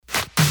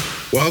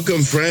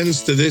Welcome,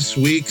 friends, to this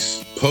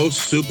week's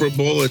post-Super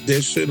Bowl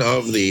edition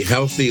of the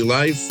Healthy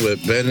Life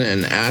with Ben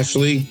and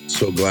Ashley.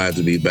 So glad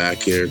to be back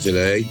here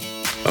today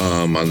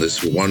on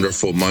this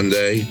wonderful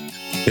Monday.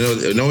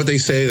 You know what they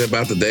say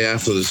about the day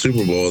after the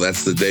Super Bowl?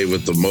 That's the day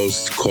with the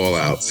most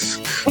call-outs.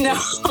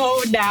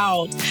 No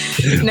doubt.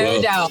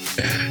 No doubt.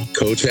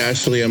 Coach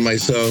Ashley and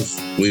myself,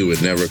 we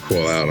would never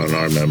call out on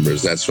our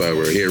members. That's why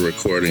we're here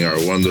recording our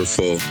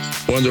wonderful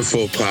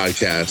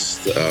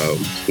podcast.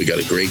 We got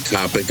a great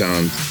topic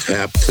on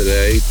tap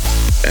today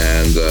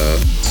and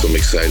some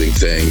exciting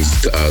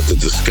things to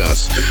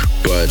discuss.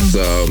 But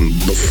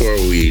before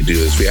we do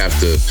this, we have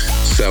to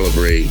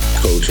celebrate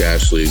Coach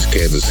Ashley's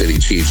Kansas City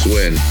Chiefs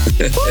win.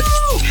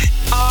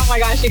 Oh my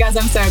gosh, you guys,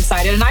 I'm so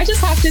excited. And I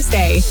just have to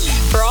say,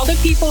 for all the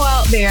people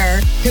out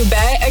there who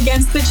bet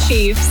against the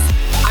Chiefs,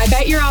 I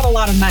bet you're out a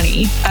lot of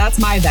money. That's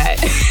my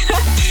bet.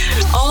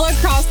 All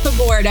across the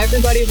board,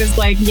 everybody was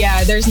like,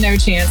 yeah, there's no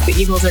chance the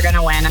Eagles are going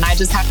to win. And I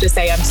just have to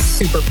say, I'm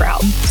super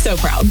proud. So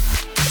proud.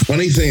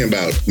 Funny thing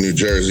about New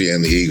Jersey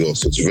and the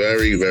Eagles, it's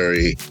very,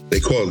 very, they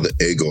call it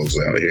the Eagles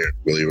out here,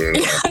 believe it or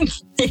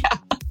not. Yeah.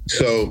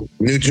 So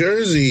New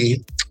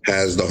Jersey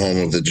has the home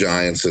of the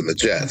Giants and the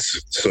Jets.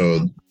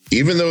 So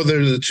even though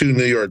they're the two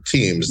New York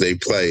teams, they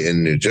play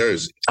in New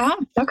Jersey. Oh,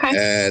 okay.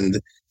 And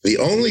the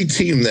only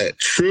team that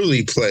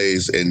truly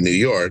plays in New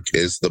York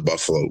is the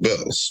Buffalo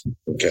Bills.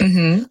 Okay.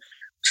 Mm-hmm.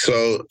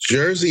 So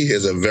Jersey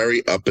is a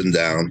very up and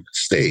down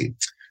state.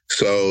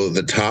 So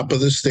the top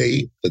of the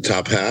state, the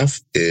top half,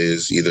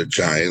 is either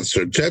Giants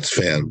or Jets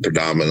fan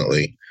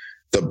predominantly.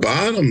 The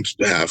bottom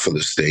half of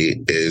the state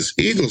is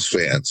Eagles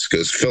fans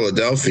because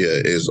Philadelphia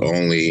is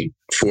only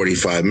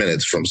 45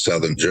 minutes from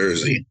Southern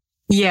Jersey.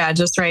 Yeah,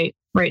 just right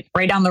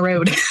down the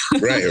road.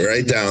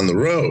 right down the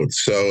road.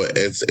 So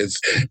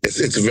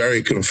it's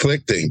very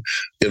conflicting.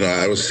 You know,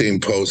 I was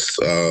seeing posts,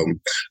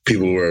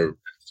 people were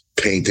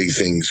painting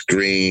things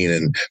green,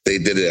 and they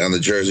did it on the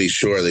Jersey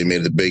Shore. They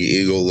made the big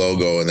Eagle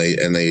logo and they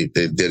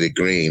did it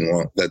green.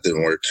 Well, that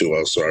didn't work too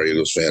well. Sorry,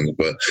 Eagles fans.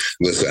 But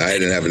listen, I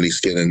didn't have any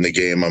skin in the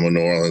game. I'm a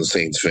New Orleans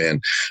Saints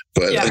fan.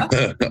 But yeah.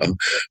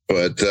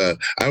 but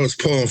I was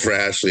pulling for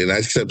Ashley, and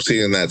I kept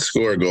seeing that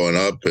score going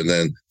up and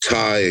then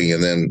tying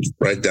and then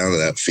right down to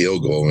that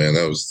field goal, man.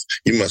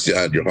 You must have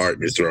had your heart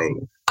in your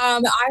throat. I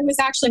was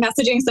actually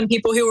messaging some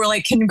people who were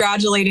like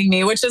congratulating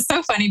me, which is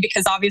so funny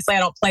because obviously I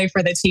don't play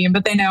for the team,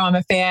 but they know I'm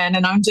a fan.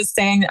 And I'm just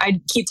saying, I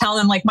keep telling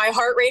them like my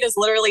heart rate is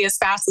literally as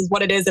fast as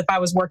what it is if I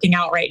was working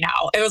out right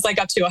now. It was like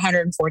up to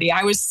 140.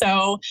 I was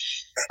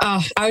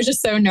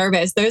just so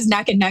nervous. Those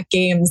neck and neck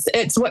games,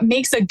 it's what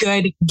makes a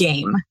good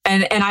game.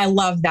 And I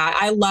love that.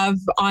 I love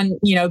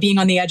being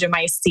on the edge of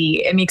my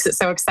seat. It makes it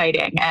so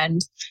exciting. And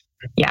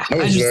yeah, I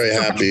was very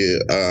happy.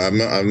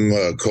 I'm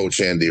a Coach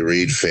Andy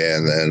Reid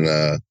fan,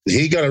 and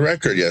he got a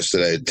record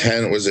yesterday.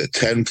 10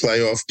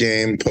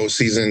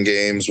 postseason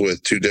games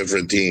with two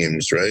different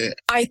teams, right?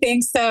 I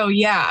think so.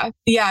 Yeah,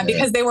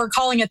 because they were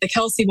calling it the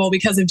Kelce Bowl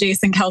because of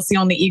Jason Kelce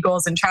on the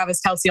Eagles and Travis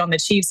Kelce on the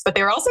Chiefs, but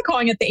they were also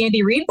calling it the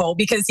Andy Reid Bowl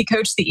because he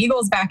coached the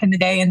Eagles back in the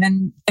day and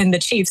then in the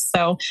Chiefs.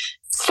 So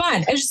it's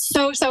fun. It's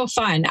so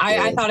fun.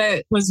 I thought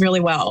it was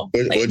really well.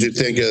 What'd you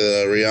think of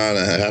the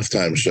Rihanna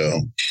halftime show?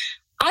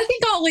 I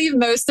think I'll leave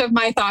most of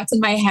my thoughts in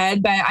my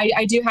head, but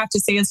I do have to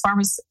say, as far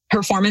as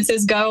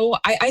performances go,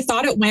 I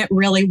thought it went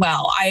really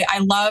well. I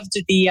loved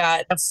the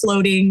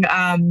floating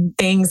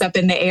things up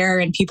in the air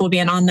and people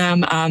being on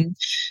them. I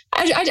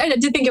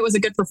did think it was a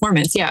good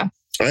performance. Yeah.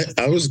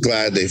 I was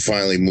glad they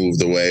finally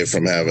moved away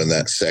from having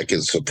that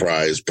second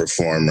surprise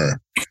performer.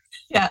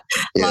 Yeah.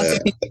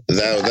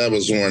 That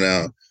was worn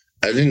out.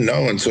 I didn't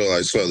know until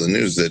I saw the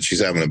news that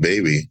she's having a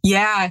baby.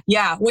 Yeah.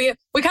 We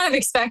kind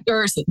of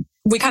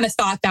we kind of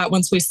thought that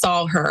once we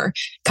saw her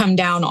come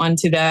down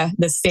onto the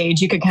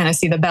stage, you could kind of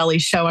see the belly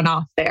showing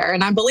off there.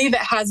 And I believe it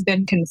has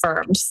been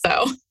confirmed.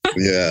 So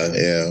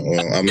yeah.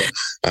 Well,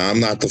 I'm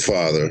not the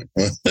father.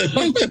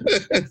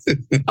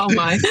 Oh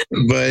my!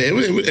 But it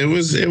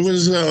was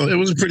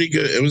pretty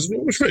good. It was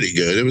pretty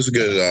good. It was a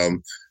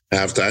good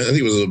halftime. I think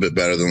it was a little bit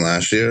better than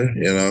last year.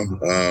 You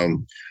know.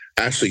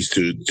 Ashley's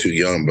too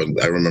young,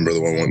 but I remember the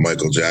one with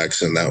Michael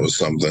Jackson. That was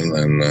something,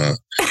 and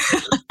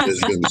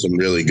there's been some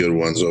really good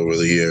ones over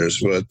the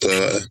years. But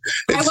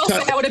I will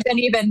say I would have been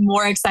even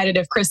more excited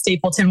if Chris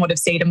Stapleton would have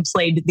stayed and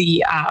played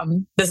the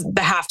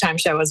halftime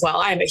show as well.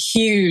 I'm a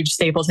huge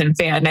Stapleton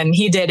fan, and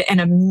he did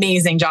an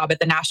amazing job at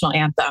the national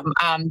anthem.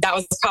 That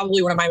was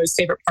probably one of my most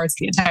favorite parts of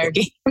the entire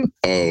game.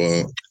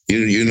 Oh,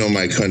 you know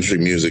my country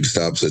music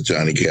stops at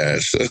Johnny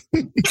Cash. So.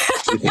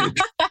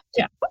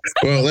 Yeah.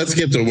 Well, let's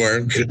get to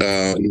work.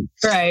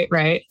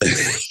 Right.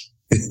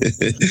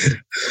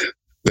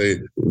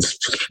 The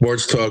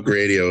sports talk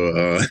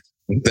radio,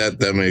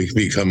 that may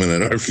be coming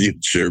in our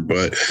future,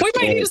 but we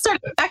might need to start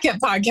a second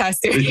podcast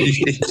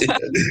series.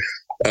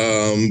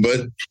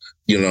 But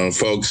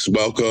folks,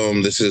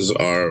 welcome. This is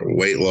our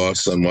weight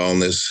loss and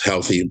wellness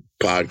healthy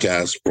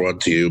podcast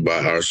brought to you by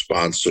our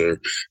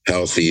sponsor,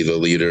 Healthi, the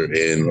leader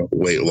in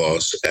weight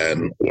loss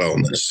and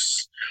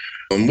wellness.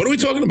 What are we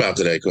talking about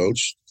today,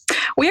 Coach?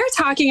 We are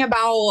talking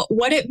about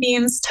what it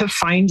means to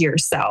find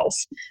yourself.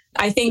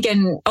 I think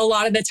in a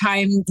lot of the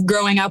time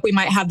growing up, we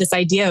might have this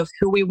idea of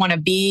who we want to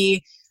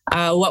be,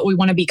 what we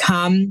want to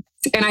become.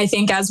 And I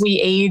think as we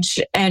age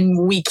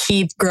and we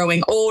keep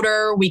growing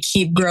older, we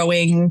keep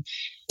growing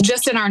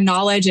just in our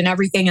knowledge and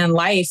everything in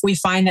life, we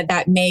find that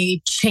that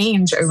may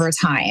change over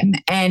time.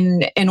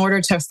 And in order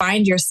to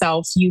find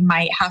yourself, you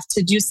might have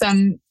to do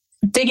some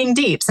digging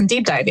deep, some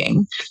deep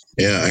diving.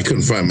 Yeah, I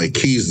couldn't find my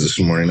keys this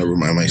morning, never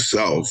mind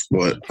myself.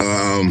 But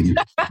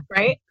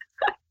right?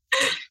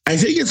 I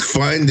think it's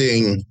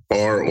finding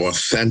our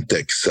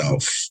authentic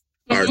self,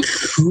 our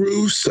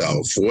true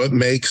self, what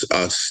makes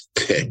us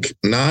tick,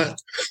 not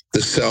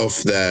the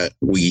self that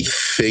we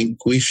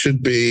think we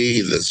should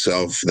be, the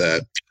self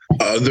that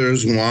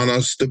others want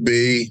us to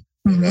be.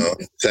 You know,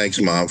 thanks,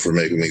 Mom, for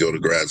making me go to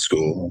grad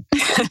school.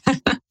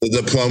 The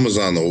diploma's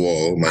on the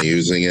wall. Am I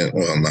using it?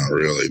 Well, not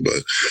really.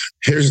 But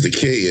here's the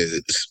key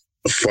is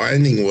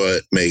finding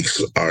what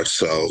makes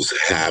ourselves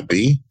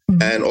happy.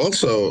 And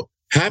also,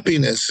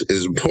 happiness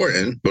is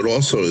important, but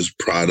also is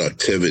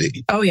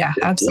productivity. Oh, yeah,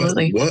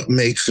 absolutely. What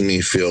makes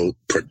me feel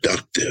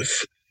productive?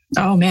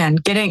 Oh, man,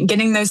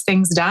 getting those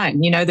things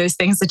done, you know, those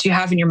things that you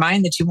have in your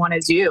mind that you want to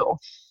do.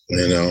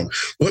 You know,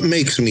 what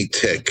makes me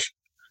tick?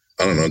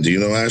 I don't know. Do you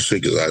know, Ashley?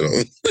 Because I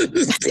don't.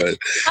 But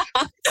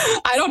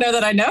I don't know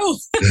that I know.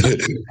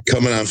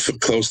 Coming on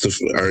close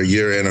to our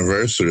year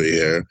anniversary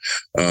here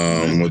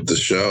with the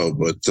show.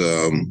 But,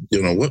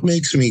 you know, what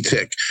makes me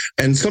tick?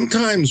 And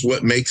sometimes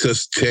what makes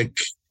us tick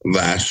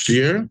last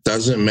year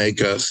doesn't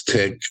make us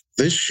tick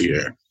this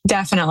year.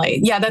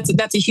 Definitely. Yeah,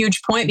 that's a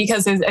huge point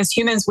because as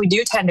humans, we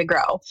do tend to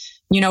grow.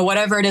 You know,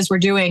 whatever it is we're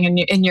doing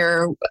in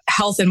your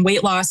health and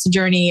weight loss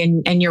journey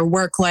and your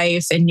work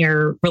life and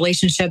your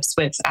relationships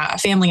with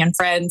family and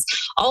friends,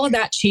 all of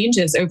that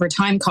changes over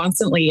time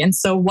constantly. And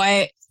so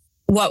what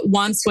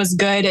once was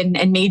good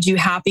and made you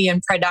happy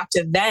and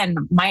productive then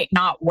might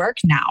not work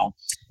now.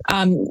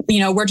 You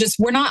know,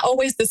 we're not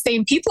always the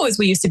same people as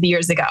we used to be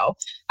years ago.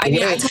 I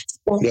mean,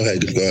 go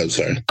ahead.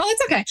 Sorry. Oh,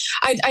 it's okay.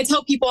 I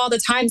tell people all the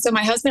time. So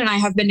my husband and I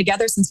have been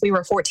together since we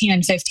were 14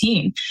 and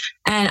 15.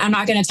 And I'm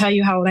not going to tell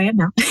you how old I am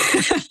now,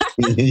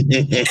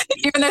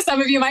 even though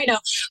some of you might know.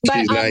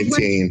 But she's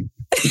 19.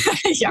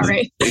 Yeah,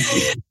 right.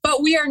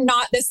 But we are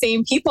not the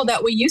same people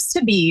that we used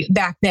to be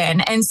back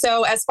then. And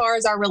so as far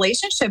as our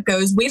relationship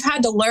goes, we've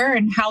had to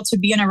learn how to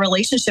be in a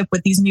relationship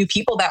with these new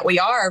people that we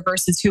are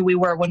versus who we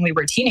were when we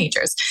were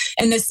teenagers.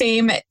 And the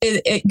same,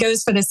 it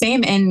goes for the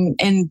same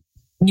in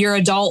your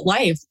adult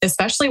life,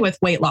 especially with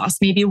weight loss.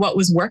 Maybe what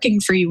was working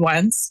for you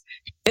once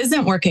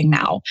isn't working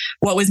now.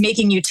 What was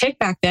making you tick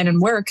back then and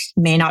work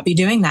may not be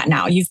doing that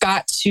now. You've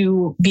got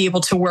to be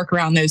able to work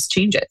around those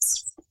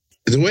changes.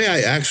 The way I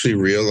actually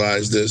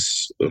realized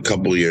this a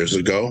couple of years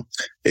ago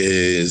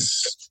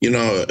is, you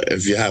know,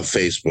 if you have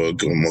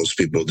Facebook, or most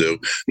people do,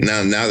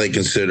 now they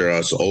consider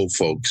us old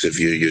folks if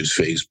you use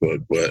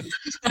Facebook. But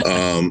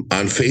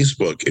on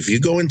Facebook, if you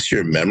go into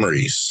your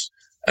memories,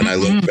 and I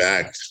look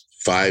back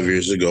 5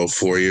 years ago,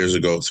 4 years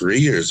ago, 3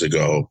 years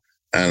ago,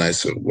 and I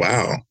said,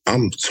 wow,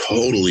 I'm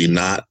totally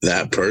not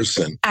that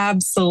person.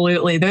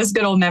 Absolutely. Those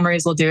good old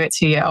memories will do it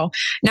to you.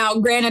 Now,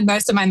 granted,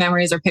 most of my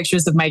memories are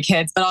pictures of my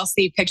kids, but I'll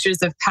see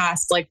pictures of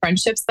past like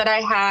friendships that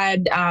I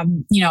had,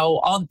 you know,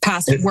 all the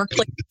past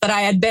workplaces that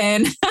I had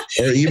been.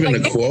 Or even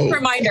like, a quote.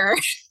 Reminder.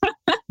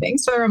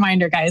 Thanks for the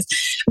reminder, guys.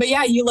 But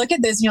yeah, you look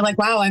at this and you're like,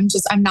 wow,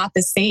 I'm not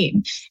the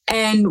same.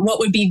 And what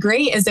would be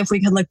great is if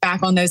we could look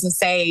back on those and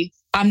say,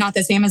 I'm not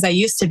the same as I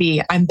used to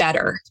be. I'm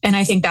better. And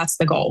I think that's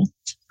the goal.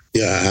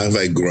 Yeah, have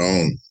I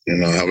grown? You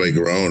know, have I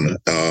grown?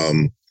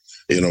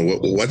 You know,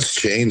 what's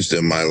changed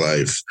in my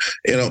life?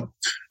 You know,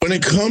 when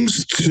it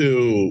comes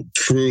to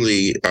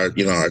truly, our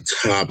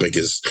topic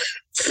is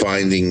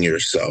finding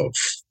yourself.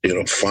 You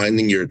know,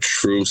 finding your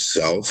true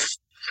self.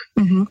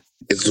 Mm-hmm.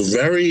 It's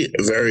very,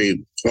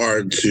 very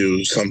hard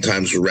to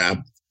sometimes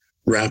wrap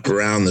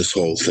around this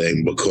whole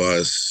thing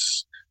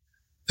because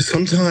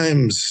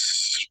sometimes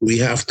we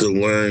have to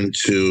learn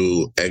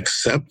to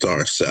accept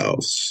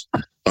ourselves.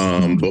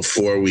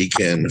 Before we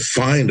can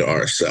find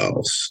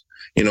ourselves.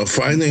 You know,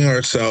 finding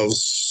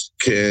ourselves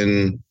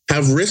can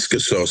have risk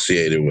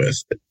associated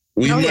with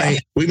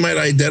it. We might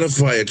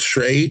identify a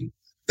trait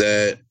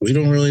that we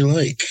don't really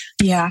like.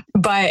 Yeah,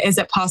 but is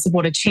it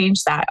possible to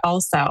change that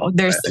also?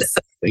 I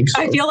think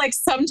so. I feel like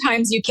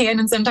sometimes you can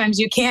and sometimes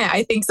you can't.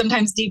 I think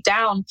sometimes deep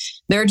down,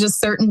 there are just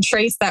certain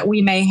traits that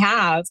we may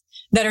have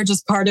that are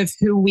just part of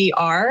who we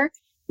are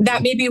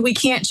that maybe we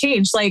can't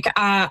change. Like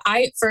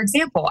for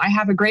example, I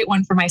have a great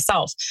one for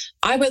myself.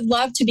 I would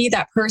love to be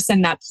that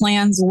person that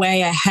plans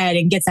way ahead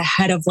and gets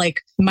ahead of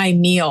like my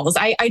meals.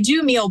 I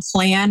do meal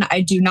plan.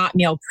 I do not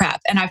meal prep.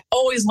 And I've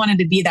always wanted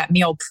to be that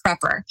meal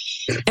prepper.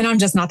 And I'm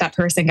just not that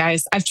person,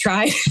 guys. I've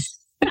tried.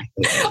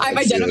 I've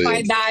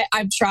identified that.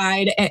 I've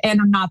tried and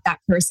I'm not that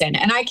person.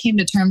 And I came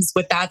to terms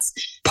with that's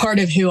part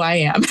of who I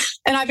am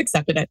and I've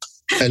accepted it.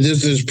 And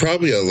there's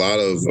probably a lot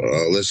of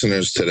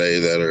listeners today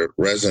that are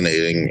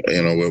resonating,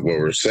 you know, with what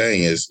we're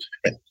saying is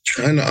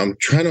I'm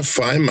trying to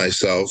find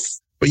myself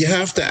But you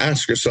have to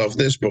ask yourself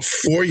this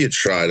before you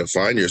try to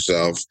find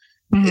yourself.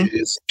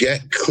 Is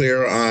get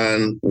clear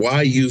on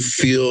why you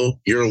feel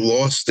you're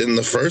lost in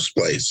the first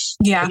place.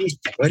 Yeah.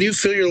 Why do you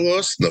feel you're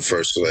lost in the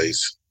first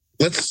place?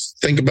 Let's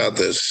think about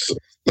this.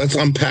 Let's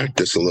unpack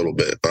this a little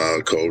bit,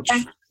 Coach.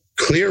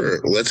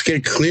 Clearer. Let's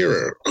get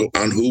clearer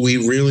on who we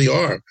really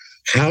are.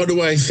 How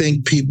do I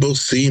think people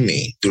see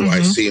me? Do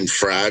I seem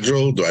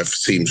fragile? Do I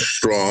seem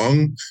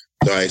strong?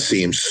 Do I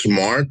seem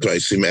smart? Do I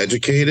seem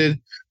educated?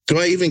 Do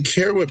I even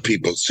care what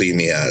people see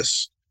me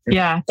as?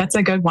 Yeah, that's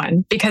a good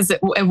one, because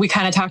we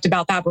kind of talked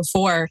about that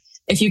before.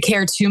 If you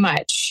care too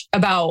much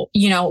about,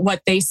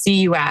 what they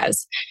see you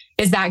as,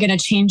 is that going to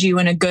change you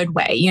in a good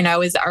way?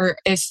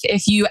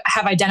 If you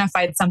have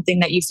identified something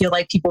that you feel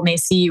like people may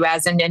see you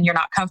as, and you're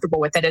not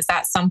comfortable with it, is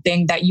that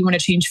something that you want to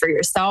change for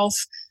yourself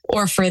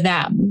or for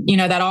them?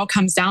 That all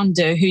comes down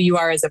to who you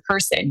are as a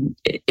person.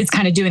 It's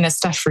kind of doing this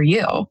stuff for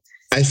you.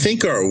 I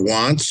think our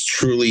wants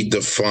truly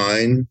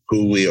define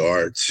who we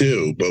are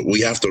too, but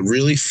we have to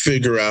really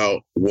figure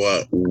out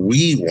what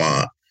we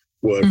want.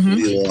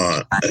 We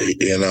want.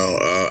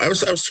 I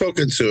was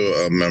talking to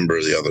a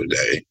member the other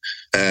day,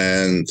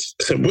 and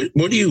I said,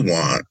 "What do you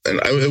want?" And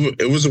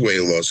it was a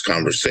weight loss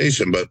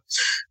conversation, but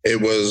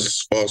it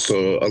was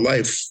also a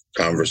life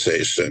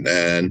conversation.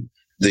 And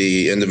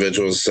the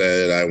individual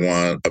said, "I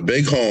want a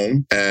big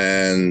home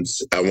and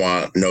I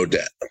want no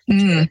debt."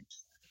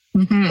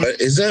 But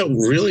is that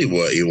really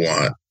what you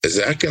want? Is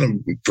that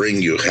going to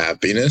bring you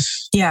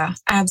happiness? Yeah,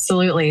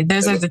 absolutely.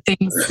 Those are the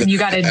things you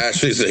got to...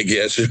 Ashley's like,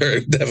 yeah,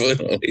 sure,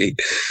 definitely.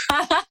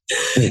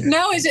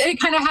 No, it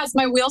kind of has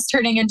my wheels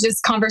turning in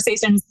just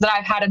conversations that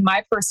I've had in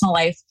my personal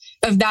life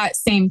of that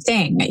same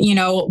thing.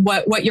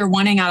 What you're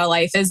wanting out of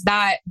life is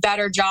that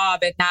better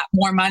job and that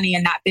more money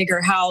and that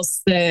bigger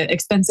house, the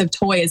expensive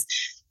toys.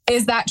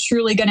 Is that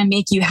truly going to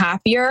make you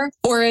happier?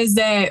 Or is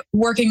it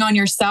working on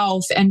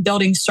yourself and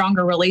building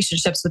stronger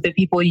relationships with the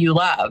people you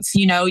love?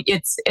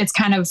 It's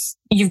kind of,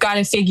 you've got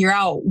to figure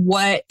out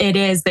what it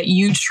is that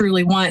you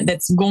truly want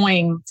that's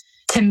going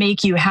to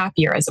make you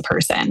happier as a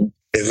person.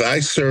 If I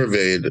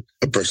surveyed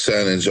a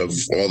percentage of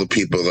all the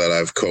people that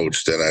I've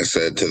coached and I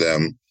said to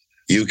them,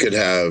 you could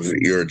have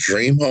your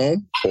dream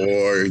home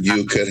or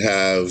you could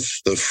have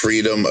the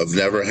freedom of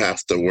never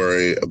have to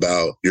worry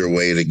about your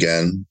weight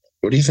again,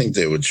 what do you think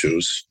they would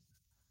choose?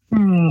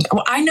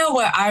 Well, I know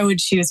what I would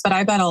choose, but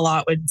I bet a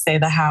lot would say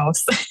the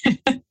house.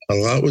 A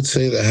lot would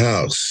say the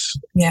house.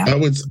 Yeah. I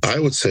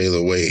would say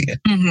the weight.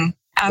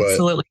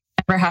 Absolutely.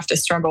 Never have to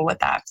struggle with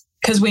that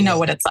because we know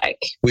what it's like.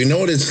 We know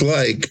what it's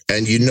like,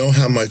 and you know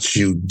how much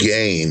you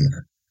gain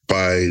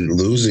by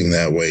losing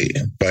that weight,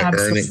 by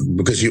earning,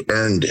 because you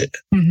earned it.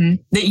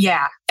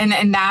 Yeah.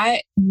 And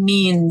that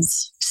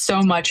means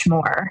so much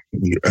more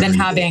than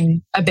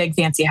having a big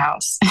fancy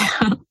house.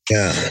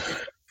 Yeah.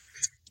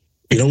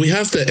 We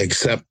have to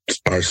accept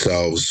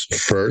ourselves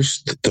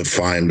first to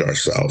find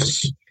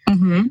ourselves.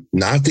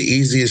 Not the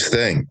easiest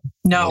thing.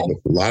 No.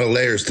 A lot of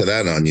layers to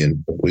that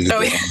onion.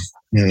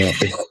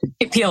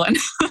 Keep peeling.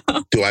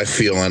 Do I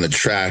feel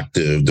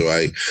unattractive? Do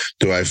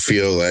I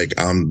feel like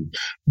I'm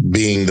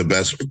being the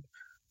best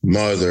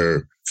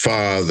mother,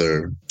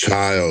 father,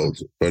 child,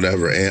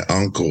 whatever, aunt,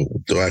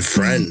 uncle? Do I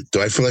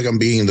feel like I'm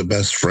being the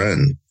best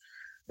friend?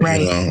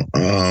 Right.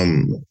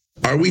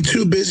 Are we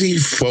too busy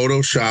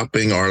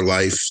photoshopping our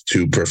life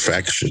to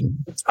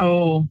perfection?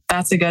 Oh,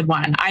 that's a good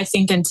one. I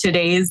think in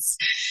today's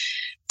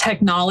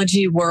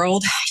technology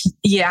world,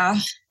 yeah,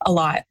 a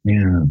lot.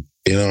 Yeah.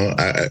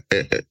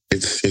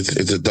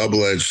 It's a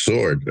double-edged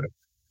sword.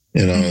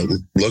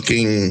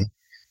 Looking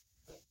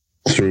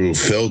through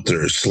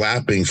filters,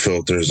 slapping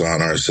filters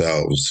on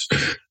ourselves.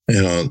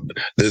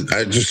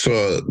 I just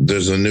saw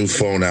there's a new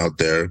phone out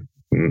there.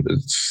 I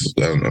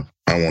don't know.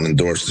 I won't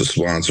endorse the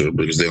sponsor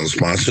because they don't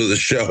sponsor the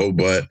show,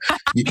 but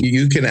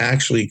you can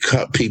actually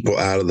cut people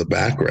out of the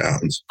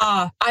background.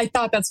 I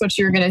thought that's what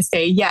you were going to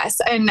say. Yes.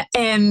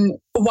 And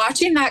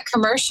watching that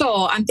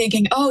commercial, I'm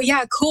thinking, oh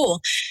yeah, cool.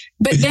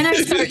 But then I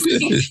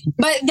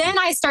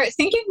start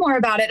thinking more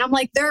about it. I'm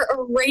like, they're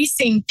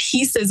erasing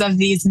pieces of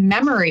these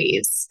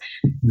memories.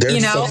 They're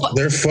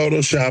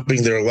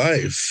photoshopping their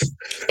life.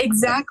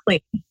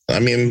 Exactly. I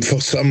mean,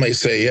 some may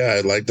say, yeah,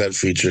 I'd like that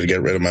feature to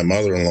get rid of my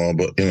mother-in-law,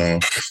 but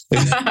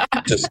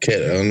just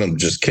kidding. I'm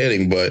just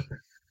kidding. But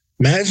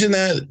imagine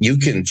that you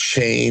can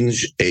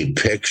change a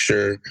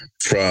picture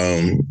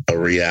from a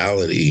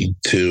reality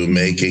to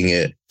making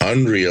it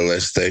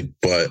unrealistic,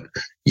 but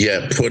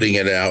yet putting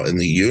it out in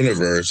the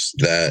universe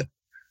that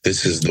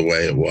this is the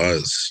way it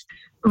was.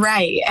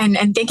 Right.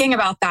 And thinking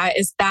about that,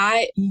 is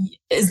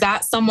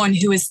that someone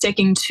who is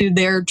sticking to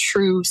their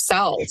true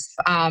self?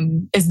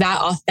 Is that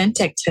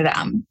authentic to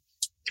them?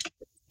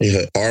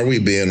 Yeah. Are we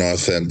being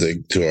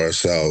authentic to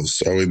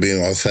ourselves? Are we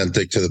being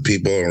authentic to the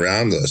people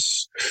around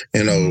us?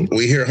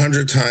 We hear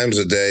 100 times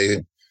a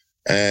day,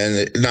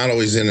 and not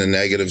always in a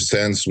negative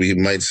sense. We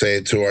might say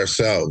it to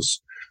ourselves.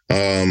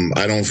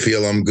 I don't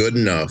feel I'm good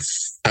enough.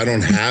 I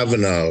don't have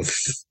enough.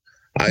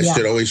 I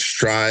should always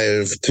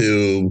strive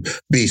to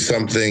be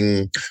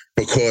something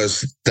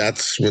because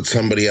that's what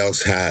somebody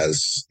else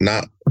has.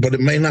 But it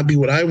may not be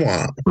what I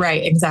want.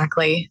 Right,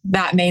 exactly.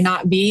 That may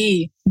not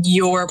be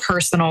your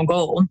personal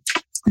goal.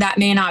 That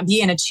may not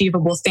be an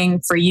achievable thing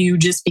for you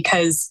just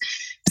because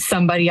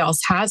somebody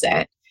else has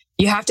it.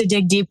 You have to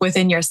dig deep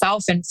within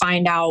yourself and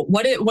find out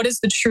what is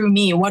the true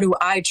me? What do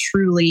I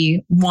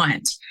truly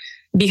want?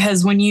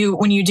 Because when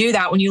you do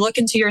that, when you look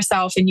into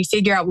yourself and you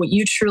figure out what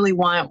you truly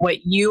want,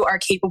 what you are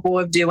capable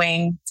of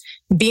doing,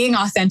 being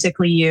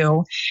authentically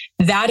you,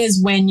 that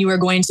is when you are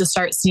going to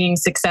start seeing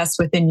success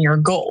within your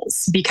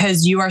goals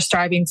because you are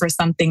striving for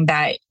something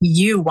that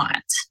you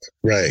want.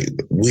 Right.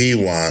 We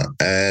want.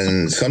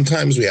 And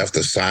sometimes we have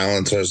to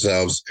silence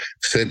ourselves,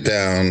 sit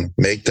down,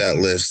 make that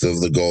list of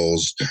the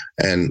goals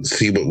and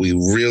see what we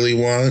really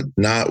want,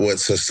 not what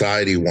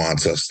society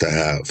wants us to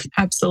have.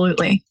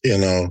 Absolutely.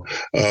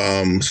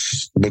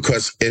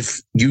 Because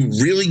if you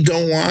really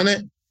don't want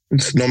it,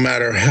 no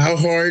matter how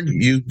hard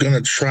you're going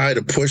to try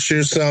to push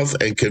yourself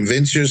and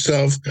convince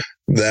yourself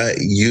that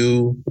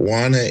you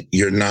want it,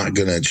 you're not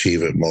going to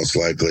achieve it most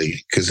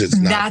likely because it's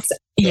not.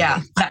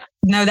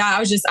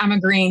 I'm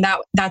agreeing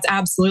that's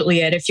absolutely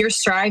it. If you're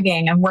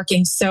striving and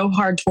working so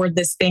hard toward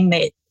this thing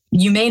that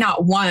you may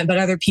not want, but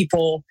other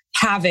people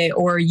have it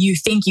or you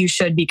think you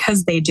should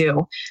because they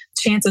do,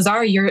 chances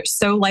are you're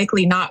so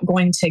likely not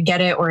going to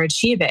get it or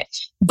achieve it.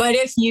 But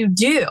if you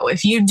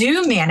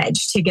do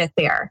manage to get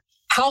there,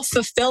 how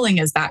fulfilling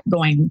is that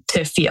going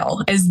to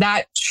feel? Is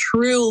that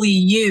truly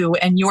you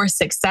and your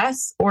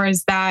success, or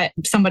is that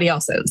somebody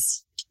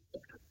else's?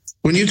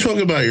 When you talk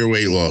about your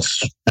weight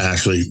loss,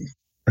 Ashley,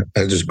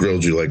 I just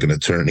grilled you like an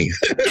attorney.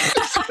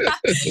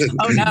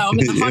 Oh no.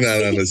 You're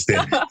not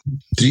understanding.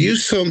 Do you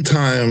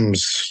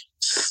sometimes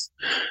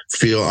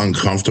feel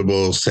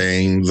uncomfortable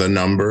saying the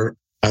number?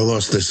 I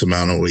lost this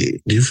amount of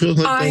weight. Do you feel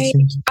like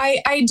that?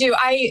 I do.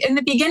 In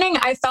the beginning,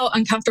 I felt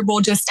uncomfortable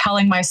just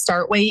telling my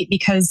start weight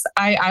because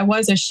I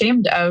was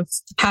ashamed of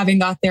having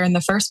got there in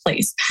the first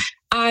place.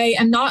 I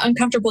am not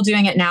uncomfortable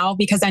doing it now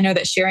because I know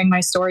that sharing my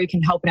story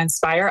can help and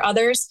inspire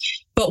others.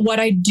 But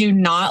what I do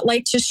not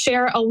like to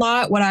share a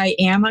lot, what I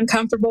am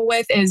uncomfortable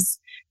with is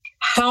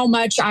how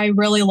much I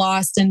really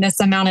lost in this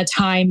amount of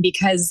time,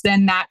 because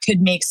then that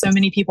could make so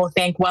many people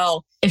think,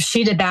 well, if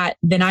she did that,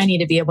 then I need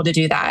to be able to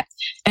do that.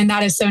 And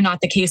that is so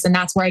not the case. And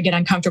that's where I get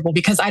uncomfortable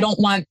because I don't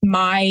want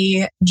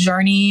my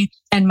journey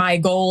and my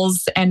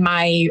goals and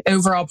my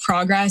overall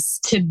progress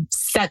to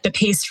set the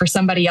pace for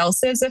somebody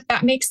else's, if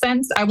that makes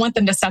sense. I want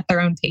them to set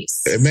their own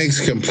pace. It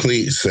makes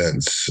complete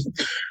sense.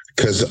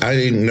 Because I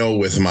didn't know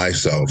with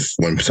myself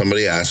when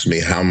somebody asked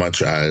me how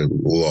much I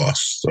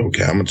lost.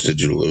 Okay, how much did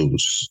you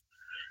lose?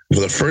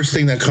 Well, the first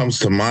thing that comes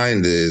to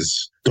mind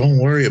is, don't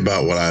worry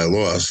about what I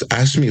lost.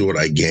 Ask me what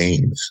I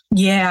gained.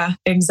 Yeah,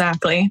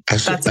 exactly.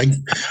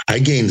 I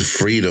gained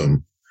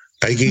freedom.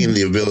 I gained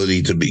the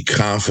ability to be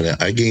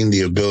confident. I gained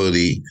the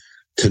ability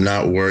to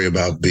not worry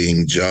about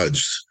being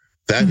judged.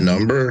 That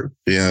number,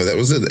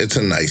 it's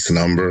a nice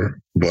number,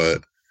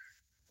 but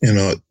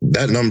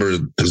that number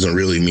doesn't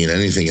really mean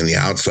anything in the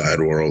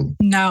outside world.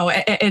 No,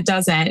 it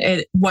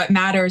doesn't. What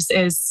matters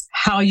is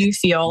how you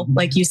feel,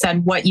 like you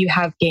said, what you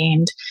have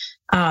gained.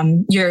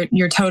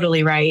 You're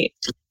totally right.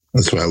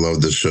 That's why I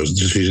love this show.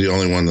 She's the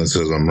only one that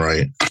says I'm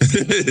right.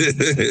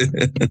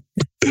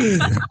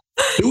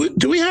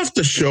 Do we have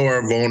to show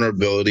our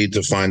vulnerability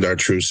to find our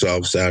true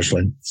selves,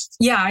 Ashley?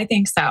 Yeah, I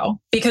think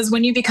so. Because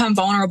when you become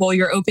vulnerable,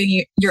 you're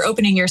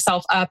opening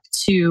yourself up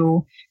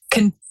to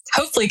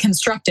hopefully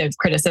constructive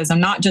criticism,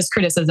 not just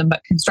criticism,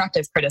 but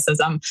constructive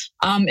criticism,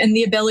 and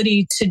the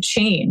ability to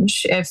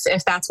change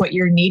if that's what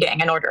you're needing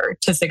in order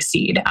to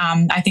succeed.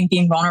 I think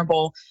being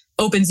vulnerable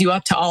opens you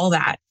up to all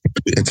that.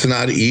 It's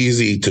not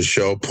easy to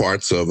show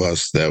parts of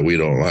us that we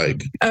don't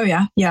like. Oh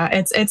yeah. Yeah.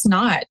 It's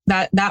not.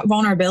 That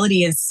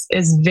vulnerability is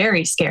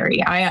very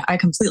scary. I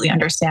completely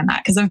understand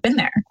that because I've been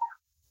there.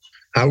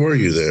 How were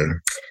you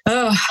there?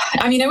 Oh,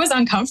 I mean, it was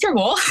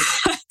uncomfortable.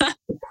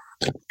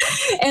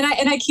 And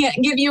I can't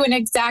give you an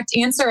exact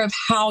answer of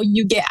how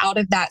you get out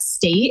of that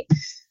state.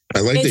 I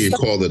like that you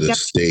called it a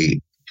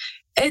state.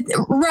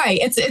 Right.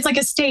 It's like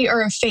a state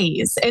or a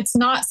phase. It's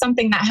not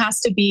something that has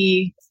to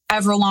be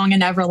ever long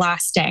and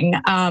everlasting.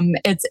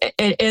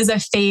 It is a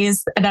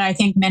phase that I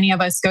think many of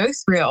us go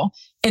through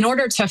in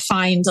order to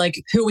find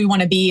like who we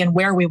want to be and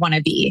where we want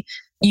to be.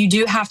 You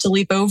do have to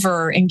leap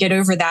over and get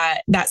over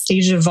that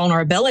stage of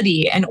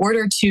vulnerability in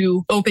order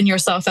to open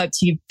yourself up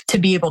to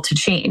be able to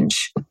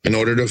change. In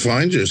order to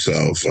find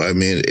yourself. I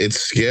mean, it's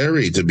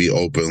scary to be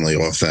openly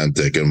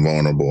authentic and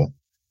vulnerable.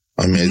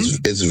 I mean,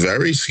 it's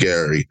very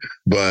scary,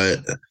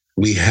 but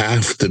we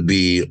have to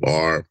be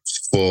our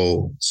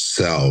full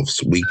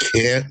selves. We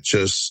can't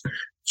just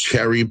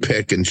cherry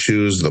pick and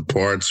choose the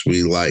parts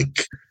we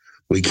like.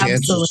 We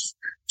can't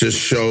just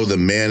show the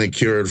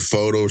manicured,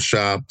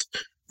 photoshopped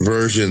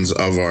versions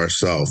of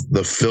ourselves,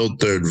 the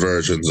filtered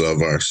versions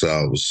of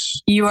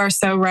ourselves. You are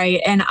so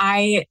right. And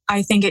I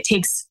think it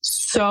takes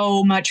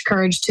so much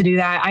courage to do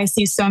that. I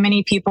see so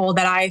many people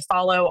that I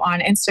follow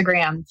on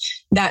Instagram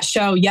that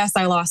show, yes,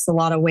 I lost a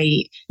lot of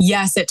weight.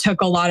 Yes, it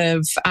took a lot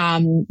of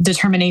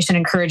determination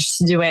and courage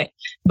to do it.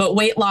 But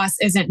weight loss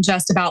isn't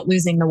just about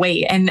losing the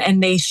weight.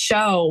 And they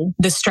show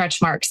the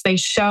stretch marks. They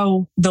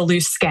show the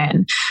loose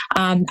skin.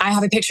 I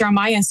have a picture on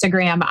my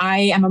Instagram.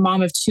 I am a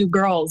mom of 2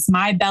 girls.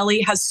 My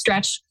belly has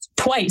stretched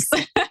twice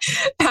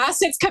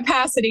past its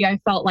capacity, I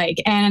felt like.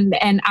 And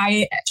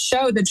I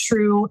show the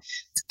true,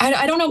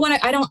 I don't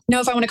know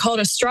if I want to call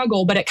it a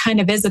struggle, but it kind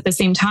of is at the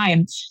same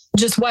time.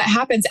 Just what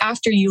happens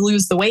after you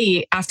lose the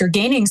weight, after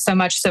gaining so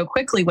much so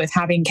quickly with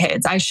having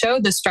kids. I show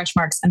the stretch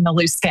marks and the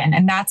loose skin.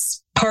 And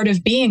that's part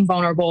of being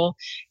vulnerable,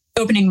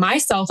 opening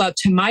myself up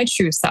to my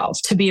true self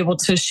to be able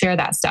to share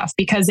that stuff,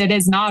 because it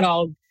is not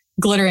all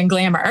glitter and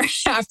glamour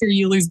after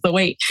you lose the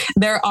weight.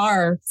 There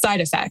are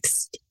side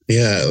effects.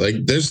 Yeah, like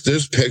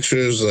there's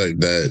pictures like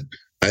that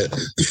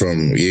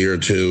from a year or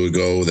two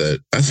ago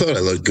that I thought I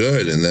looked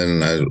good, and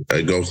then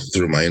I go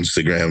through my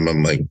Instagram.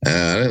 I'm like,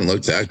 I didn't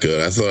look that good.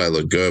 I thought I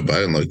looked good, but I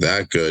didn't look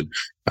that good.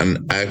 And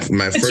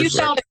you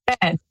felt it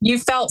then. You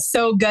felt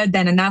so good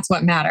then, and that's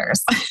what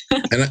matters.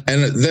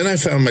 and then I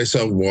found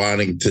myself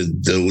wanting to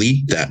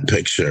delete that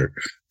picture.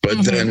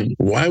 But then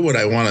why would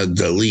I want to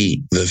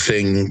delete the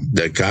thing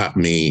that got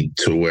me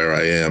to where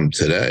I am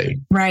today?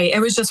 Right. It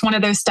was just one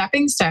of those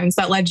stepping stones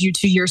that led you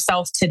to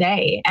yourself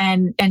today.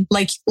 And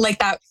like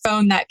that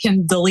phone that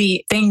can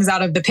delete things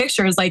out of the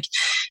pictures, like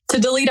to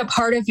delete a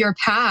part of your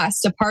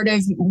past, a part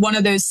of one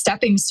of those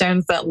stepping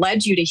stones that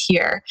led you to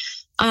here.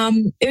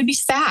 It would be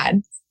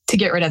sad to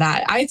get rid of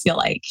that, I feel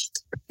like.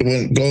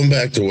 When going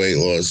back to weight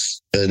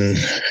loss, and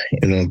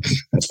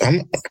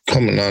I'm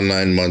coming on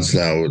 9 months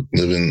now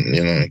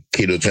living,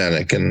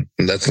 ketogenic, and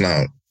that's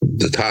not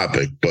the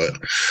topic, but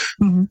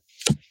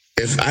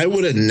if I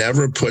would have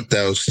never put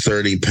those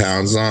 30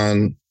 pounds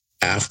on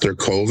after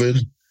COVID,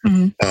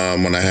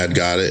 when I had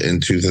got it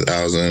in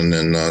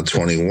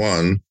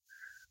 2021,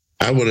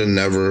 I would have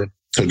never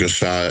took a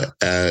shot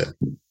at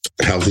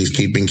Healthi's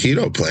Keeping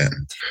Keto plan.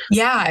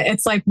 Yeah,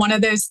 it's like one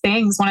of those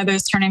things, one of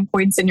those turning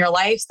points in your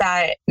life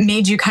that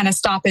made you kind of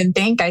stop and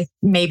think, and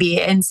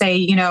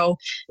say,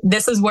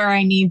 this is where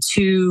I need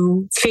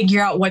to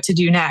figure out what to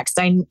do next.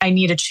 I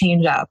need a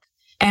change up.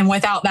 And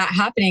without that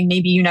happening,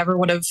 maybe you never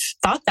would have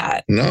thought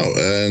that. No,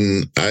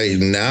 and I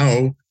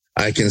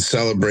can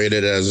celebrate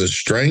it as a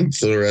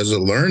strength or as a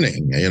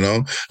learning.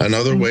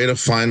 Another way to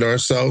find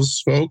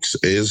ourselves, folks,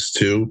 is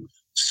to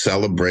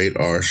celebrate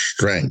our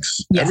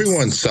strengths. Yes.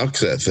 Everyone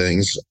sucks at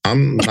things.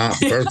 I'm not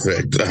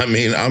perfect.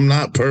 I'm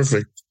not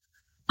perfect.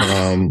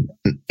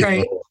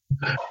 Right.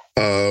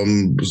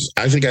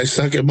 I think I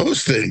suck at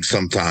most things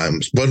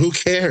sometimes, but who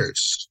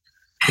cares?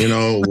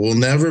 We'll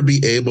never be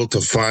able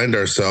to find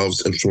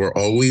ourselves if we're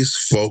always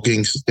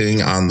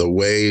focusing on the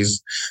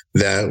ways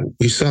that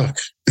we suck.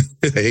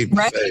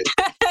 Right.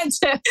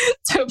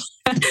 to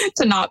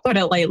not put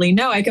it lightly.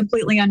 No, I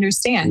completely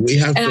understand.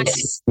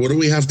 What do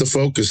we have to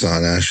focus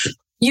on, Ash?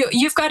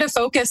 You've got to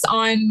focus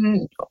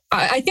on,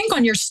 I think,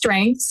 on your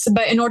strengths.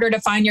 But in order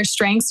to find your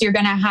strengths, you're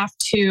going to have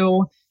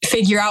to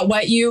figure out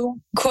what you,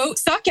 quote,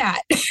 suck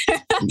at.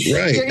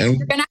 Right. You're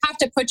going to have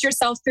to put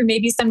yourself through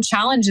maybe some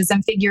challenges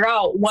and figure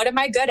out, what am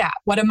I good at?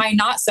 What am I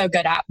not so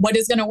good at? What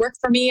is going to work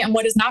for me and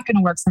what is not going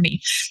to work for me?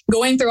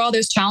 Going through all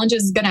those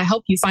challenges is going to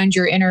help you find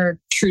your inner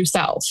true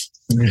self.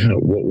 Yeah.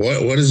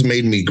 What has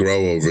made me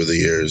grow over the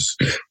years?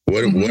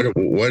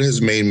 What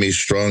has made me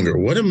stronger?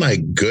 What am I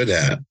good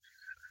at?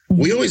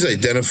 We always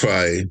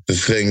identify the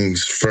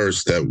things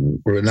first that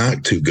we're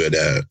not too good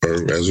at,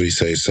 or as we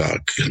say,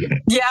 suck.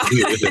 Yeah.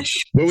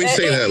 But we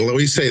say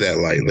that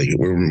lightly.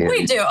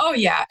 We do. Oh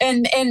yeah.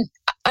 And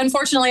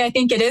unfortunately, I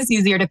think it is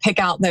easier to pick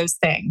out those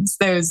things,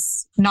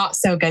 those not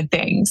so good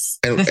things,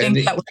 the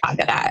things that we're not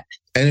good at.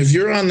 And if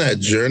you're on that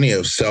journey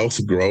of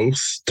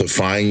self-growth to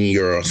find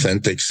your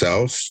authentic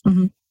self,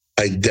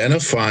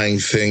 identifying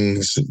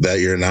things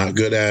that you're not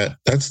good at,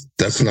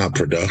 that's not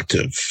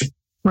productive.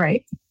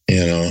 Right.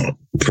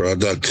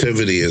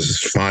 Productivity is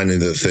finding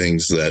the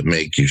things that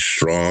make you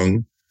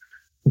strong,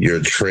 your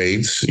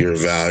traits, your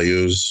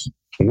values.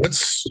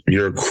 What's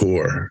your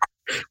core?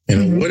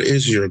 What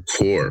is your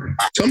core?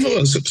 Some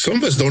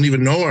of us don't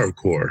even know our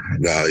core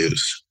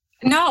values.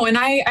 No. And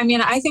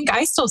I think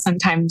I still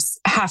sometimes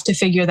have to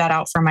figure that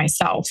out for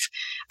myself.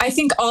 I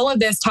think all of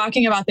this,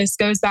 talking about this,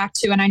 goes back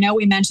to, and I know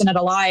we mention it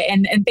a lot,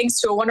 and thanks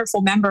to a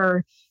wonderful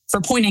member for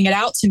pointing it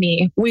out to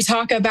me. We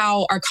talk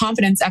about our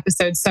confidence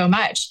episode so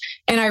much.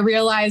 And I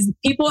realize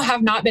people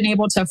have not been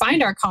able to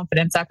find our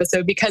confidence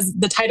episode because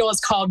the title is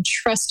called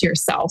Trust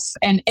Yourself.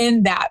 And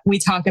in that, we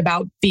talk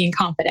about being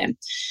confident.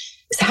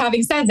 So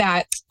having said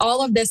that,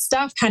 all of this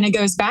stuff kind of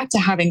goes back to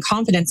having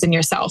confidence in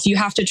yourself. You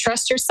have to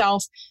trust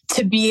yourself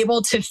to be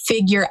able to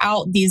figure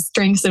out these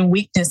strengths and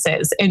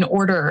weaknesses in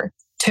order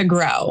to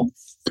grow.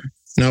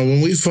 Now,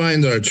 when we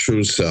find our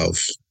true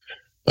self,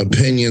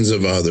 opinions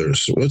of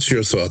others, what's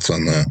your thoughts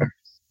on that?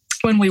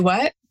 When we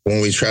what?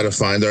 when we try to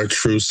find our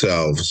true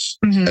selves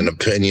and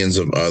opinions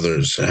of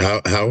others,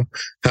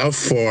 how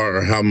far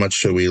or how much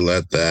should we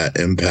let that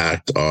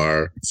impact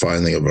our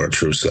finding of our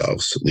true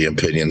selves, the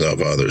opinions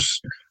of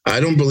others? I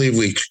don't believe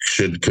we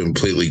should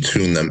completely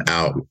tune them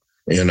out.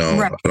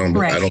 Right,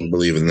 I don't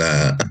believe in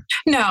that.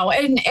 No,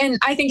 and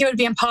I think it would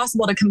be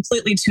impossible to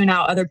completely tune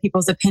out other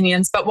people's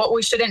opinions. But what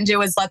we shouldn't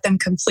do is let them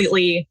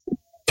completely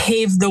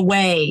pave the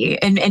way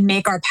and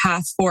make our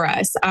path for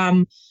us.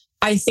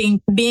 I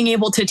think being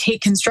able to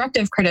take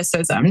constructive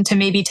criticism, to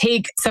maybe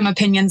take some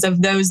opinions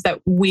of those that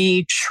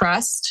we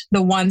trust,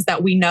 the ones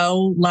that we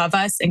know love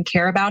us and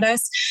care about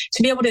us,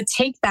 to be able to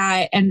take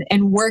that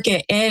and work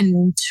it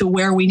in to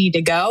where we need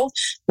to go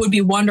would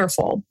be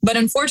wonderful. But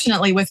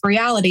unfortunately, with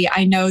reality,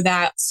 I know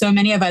that so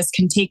many of us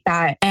can take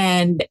that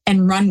and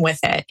run with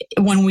it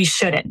when we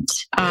shouldn't.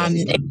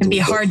 It can be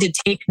hard to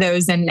take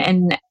those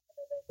and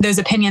those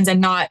opinions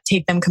and not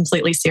take them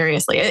completely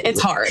seriously.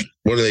 It's hard.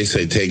 What do they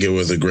say? Take it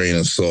with a grain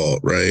of salt,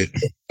 right?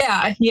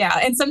 Yeah.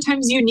 And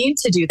sometimes you need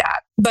to do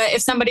that. But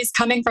if somebody's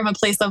coming from a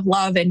place of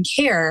love and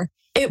care,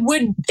 it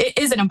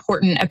is an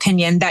important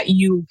opinion that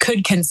you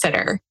could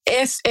consider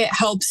if it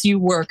helps you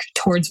work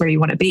towards where you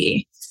want to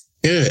be.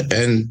 Yeah.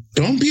 And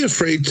don't be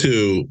afraid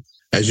to,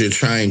 as you're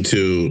trying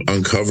to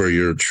uncover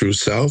your true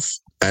self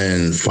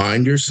and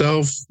find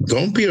yourself,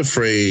 don't be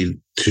afraid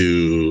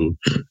to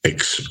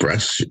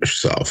express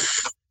yourself.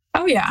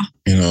 Oh, yeah.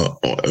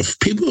 If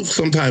people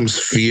sometimes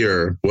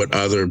fear what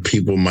other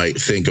people might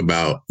think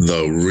about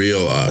the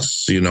real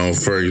us,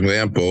 for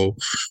example,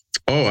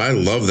 oh, I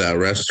love that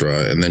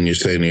restaurant. And then you're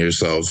saying to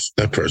yourself,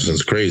 that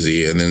person's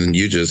crazy. And then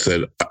you just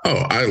said,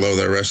 oh, I love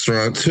that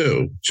restaurant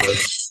too,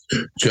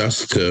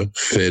 just to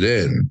fit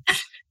in.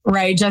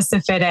 Right. Just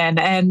to fit in.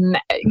 And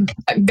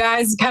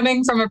guys,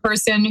 coming from a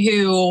person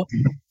who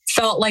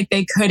felt like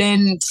they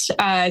couldn't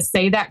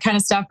say that kind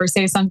of stuff or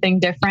say something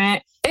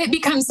different, it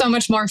becomes so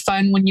much more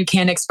fun when you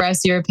can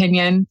express your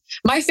opinion.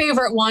 My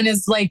favorite one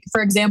is, like,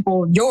 for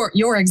example,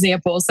 your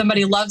example.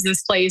 Somebody loves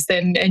this place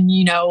and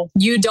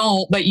you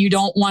don't, but you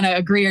don't want to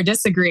agree or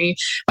disagree.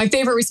 My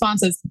favorite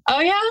response is, oh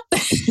yeah,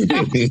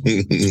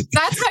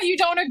 that's how you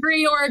don't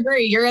agree or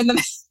agree. You're in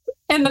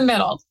the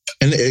middle.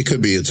 And it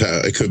could be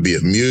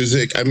a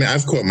music. I mean,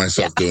 I've caught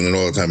myself doing it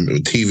all the time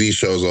with TV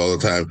shows all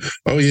the time.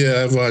 Oh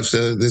yeah, I've watched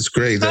that. That's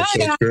great. That's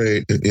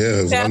great.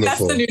 Yeah, wonderful.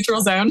 That's the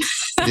neutral zone.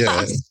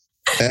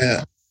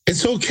 Yeah.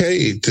 It's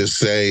okay to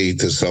say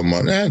to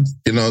someone,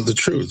 the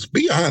truth.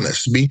 Be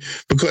honest.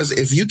 Because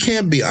if you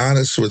can't be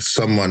honest with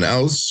someone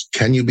else,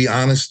 can you be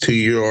honest to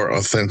your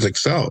authentic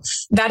self?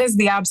 That is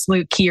the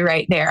absolute key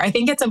right there. I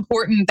think it's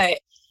important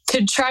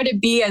to try to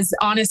be as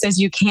honest as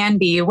you can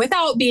be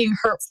without being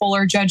hurtful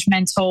or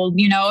judgmental.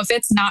 If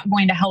it's not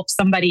going to help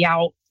somebody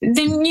out,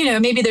 then,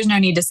 maybe there's no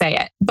need to say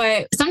it.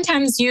 But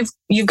sometimes you've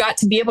got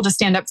to be able to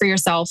stand up for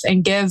yourself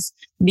and give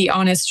the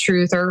honest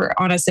truth or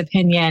honest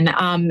opinion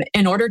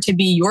in order to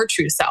be your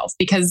true self.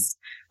 Because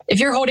if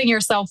you're holding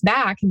yourself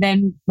back,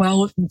 then,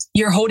 well,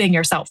 you're holding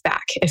yourself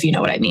back, if you know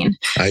what I mean.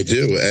 I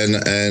do.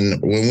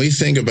 And when we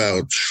think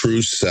about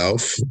true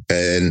self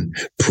and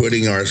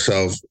putting our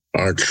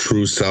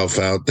true self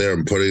out there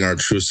and putting our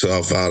true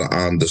self out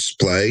on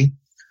display,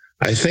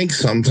 I think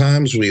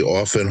sometimes we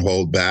often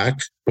hold back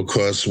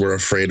because we're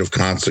afraid of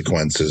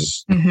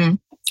consequences. Mm-hmm.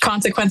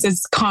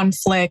 Consequences,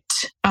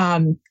 conflict,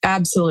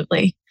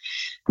 absolutely.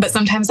 But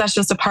sometimes that's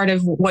just a part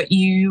of what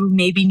you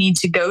maybe need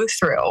to go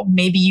through.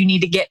 Maybe you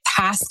need to get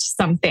past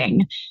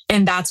something.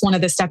 And that's one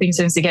of the stepping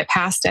stones to get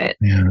past it.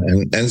 Yeah.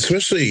 And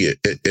especially,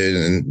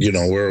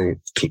 we're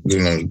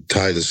going to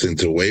tie this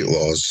into weight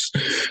loss.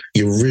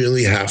 You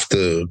really have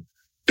to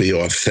be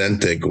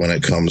authentic when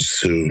it comes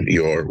to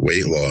your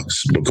weight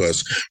loss,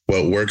 because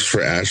what works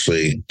for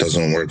Ashley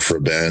doesn't work for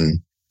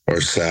Ben or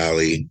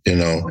Sally.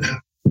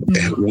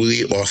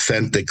 We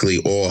authentically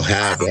all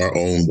have our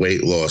own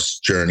weight loss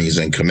journeys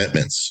and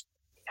commitments.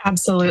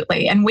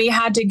 Absolutely. And we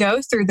had to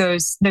go through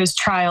those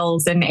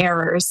trials and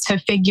errors to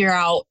figure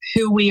out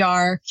who we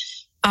are.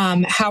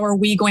 How are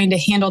we going to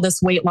handle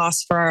this weight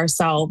loss for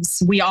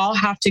ourselves? We all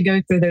have to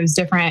go through those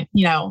different,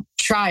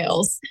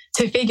 trials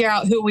to figure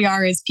out who we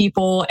are as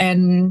people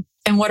and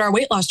what our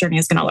weight loss journey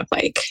is going to look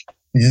like.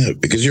 Yeah,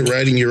 because you're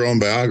writing your own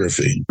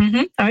biography.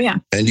 Mm-hmm. Oh, yeah.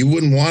 And you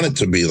wouldn't want it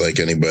to be like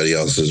anybody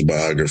else's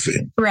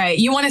biography. Right.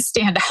 You want to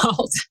stand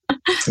out.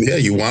 Yeah,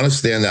 you want to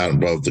stand out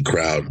above the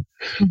crowd.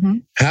 Mm-hmm.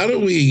 How do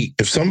we,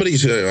 if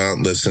somebody's out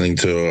listening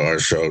to our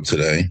show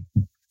today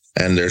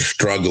and they're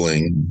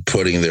struggling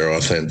putting their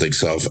authentic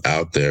self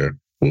out there,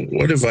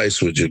 what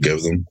advice would you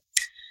give them?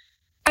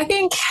 I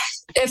think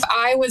if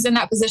I was in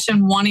that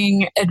position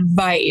wanting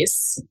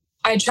advice,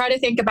 I try to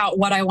think about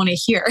what I want to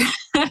hear,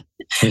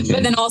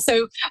 but then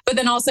also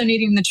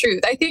needing the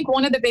truth. I think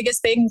one of the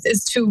biggest things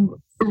is to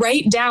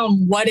write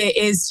down what it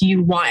is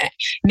you want.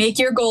 Make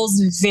your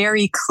goals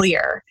very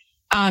clear.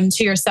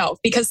 to yourself,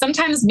 because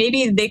sometimes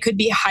maybe they could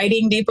be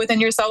hiding deep within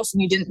yourself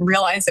and you didn't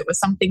realize it was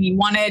something you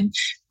wanted.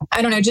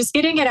 I don't know, just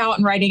getting it out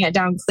and writing it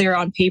down clear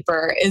on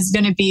paper is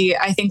going to be,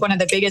 I think, one of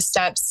the biggest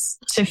steps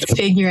to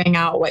figuring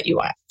out what you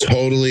want.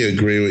 Totally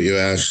agree with you,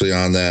 Ashley,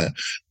 on that.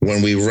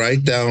 When we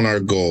write down our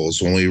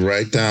goals, when we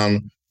write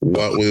down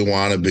what we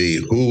want to be,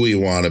 who we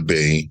want to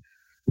be,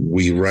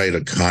 we write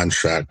a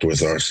contract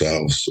with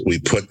ourselves. We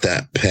put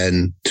that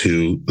pen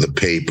to the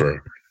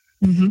paper.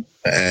 Mm-hmm.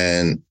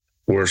 And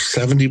we're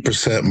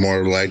 70%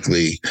 more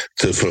likely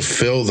to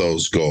fulfill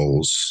those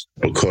goals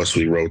because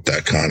we wrote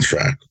that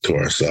contract to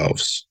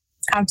ourselves.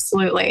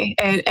 Absolutely.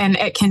 And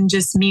it can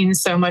just mean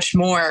so much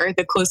more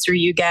the closer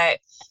you get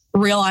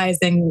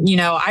realizing,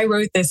 I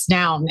wrote this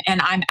down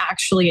and I'm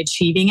actually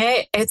achieving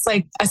it. It's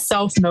like a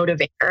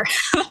self-motivator.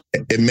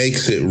 It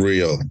makes it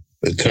real.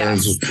 It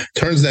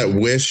turns that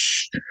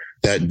wish,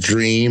 that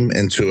dream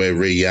into a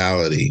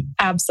reality.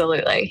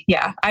 Absolutely.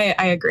 Yeah, I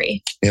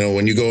agree.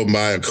 When you go and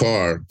buy a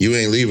car, you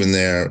ain't leaving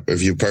there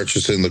if you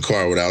purchase in the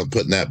car without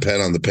putting that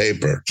pen on the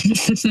paper.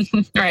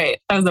 Right.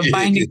 That was a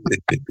binding.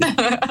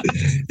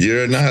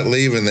 You're not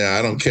leaving there.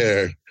 I don't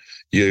care.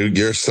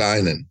 You're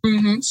signing.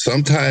 Mm-hmm.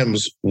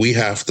 Sometimes we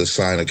have to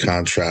sign a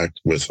contract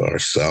with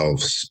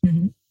ourselves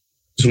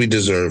because we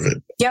deserve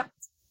it. Yep.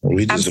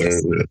 We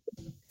deserve it.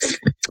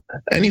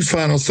 Any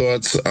final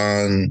thoughts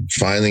on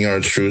finding our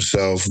true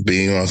self,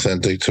 being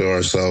authentic to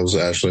ourselves,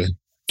 Ashley?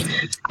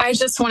 I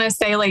just want to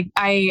say,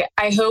 I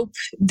hope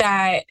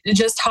that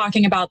just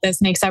talking about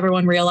this makes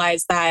everyone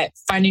realize that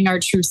finding our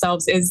true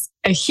selves is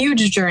a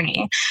huge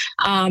journey.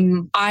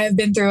 I've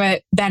been through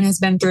it. Ben has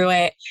been through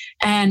it.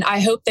 And I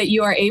hope that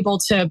you are able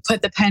to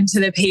put the pen to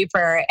the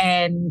paper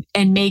and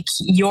make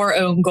your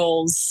own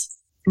goals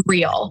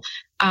real.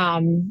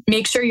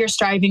 Make sure you're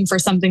striving for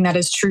something that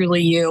is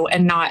truly you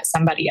and not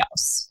somebody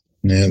else.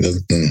 Yeah,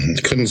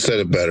 couldn't have said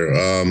it better.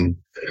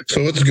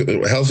 So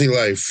what's Healthy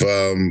Life?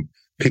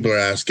 People are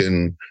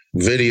asking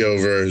video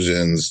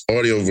versions,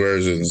 audio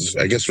versions.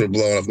 I guess we're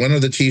blowing up. When are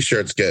the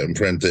t-shirts getting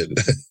printed?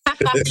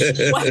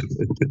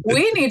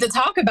 We need to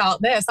talk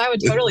about this. I would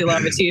totally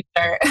love a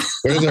t-shirt.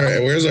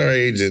 Where's our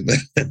agent?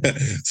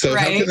 So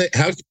right?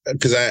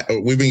 Because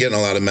we've been getting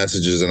a lot of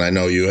messages, and I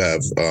know you have.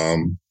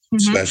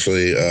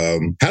 Especially,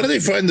 how do they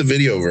find the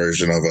video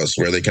version of us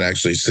where they can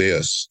actually see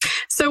us?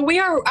 So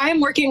I'm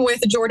working with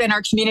Jordan,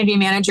 our community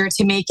manager,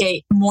 to make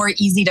it more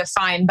easy to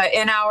find. But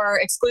in our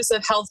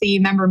exclusive Healthy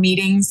member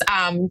meetings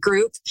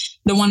group,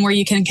 the one where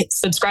you can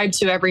subscribe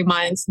to every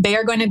month, they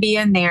are going to be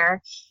in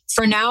there.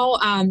 For now,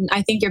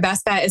 I think your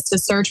best bet is to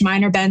search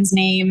mine or Ben's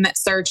name,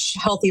 search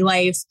Healthy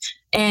Life,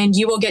 and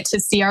you will get to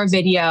see our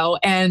video.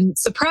 And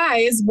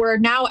surprise, we're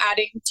now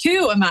adding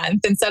 2 a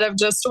month instead of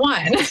just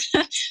 1.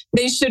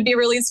 They should be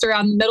released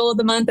around the middle of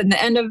the month and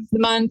the end of the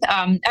month,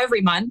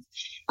 every month.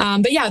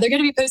 But yeah, they're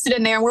going to be posted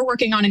in there. We're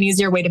working on an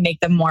easier way to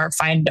make them more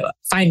findable.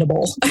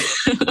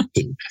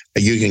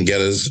 You can get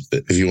us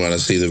if you want to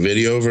see the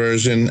video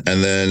version,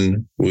 and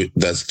then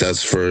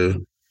that's for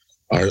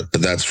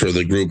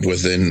the group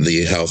within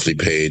the Healthy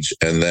page.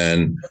 And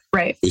then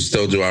we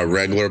still do our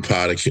regular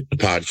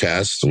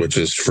podcast, which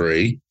is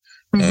free.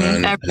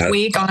 Every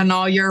week on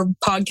all your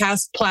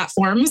podcast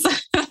platforms.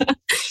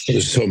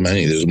 There's so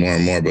many. There's more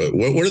and more. But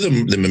what are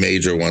the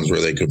major ones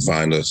where they could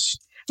find us?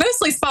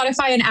 Mostly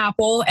Spotify and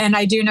Apple. And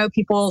I do know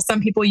some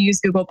people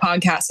use Google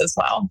Podcasts as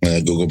well.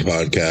 Google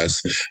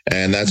Podcasts.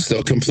 And that's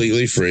still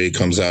completely free. It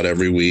comes out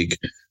every week.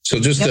 So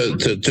just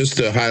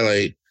to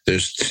highlight,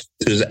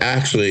 there's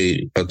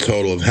actually a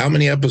total of how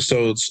many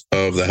episodes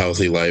of the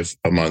Healthy Life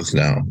a month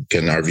now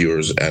can our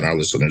viewers and our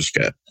listeners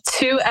get?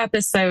 2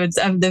 episodes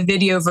of the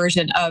video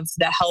version of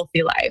the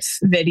Healthy Life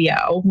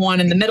video, 1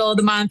 in the middle of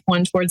the month,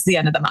 1 towards the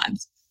end of the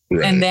month.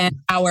 Right. And then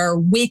our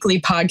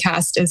weekly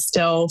podcast is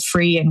still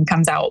free and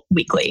comes out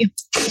weekly.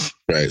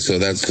 Right. So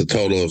that's the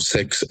total of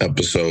 6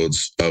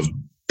 episodes of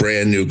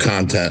brand new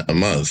content a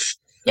month.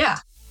 Yeah.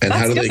 And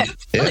how do they?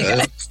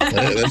 Yeah,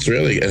 that's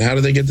really. And how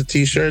do they get the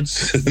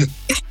t-shirts?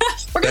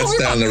 That's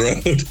down the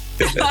road.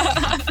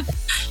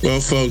 Well,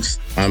 folks,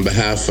 on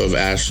behalf of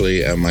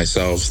Ashley and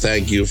myself,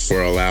 thank you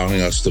for allowing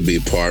us to be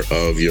part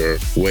of your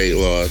weight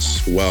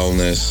loss,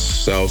 wellness,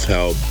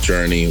 self-help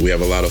journey. We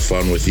have a lot of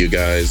fun with you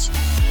guys,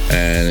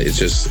 and it's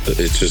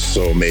just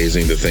so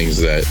amazing the things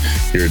that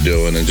you're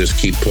doing, and just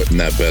keep putting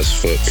that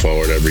best foot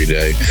forward every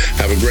day.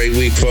 Have a great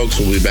week, folks.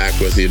 We'll be back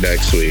with you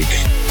next week.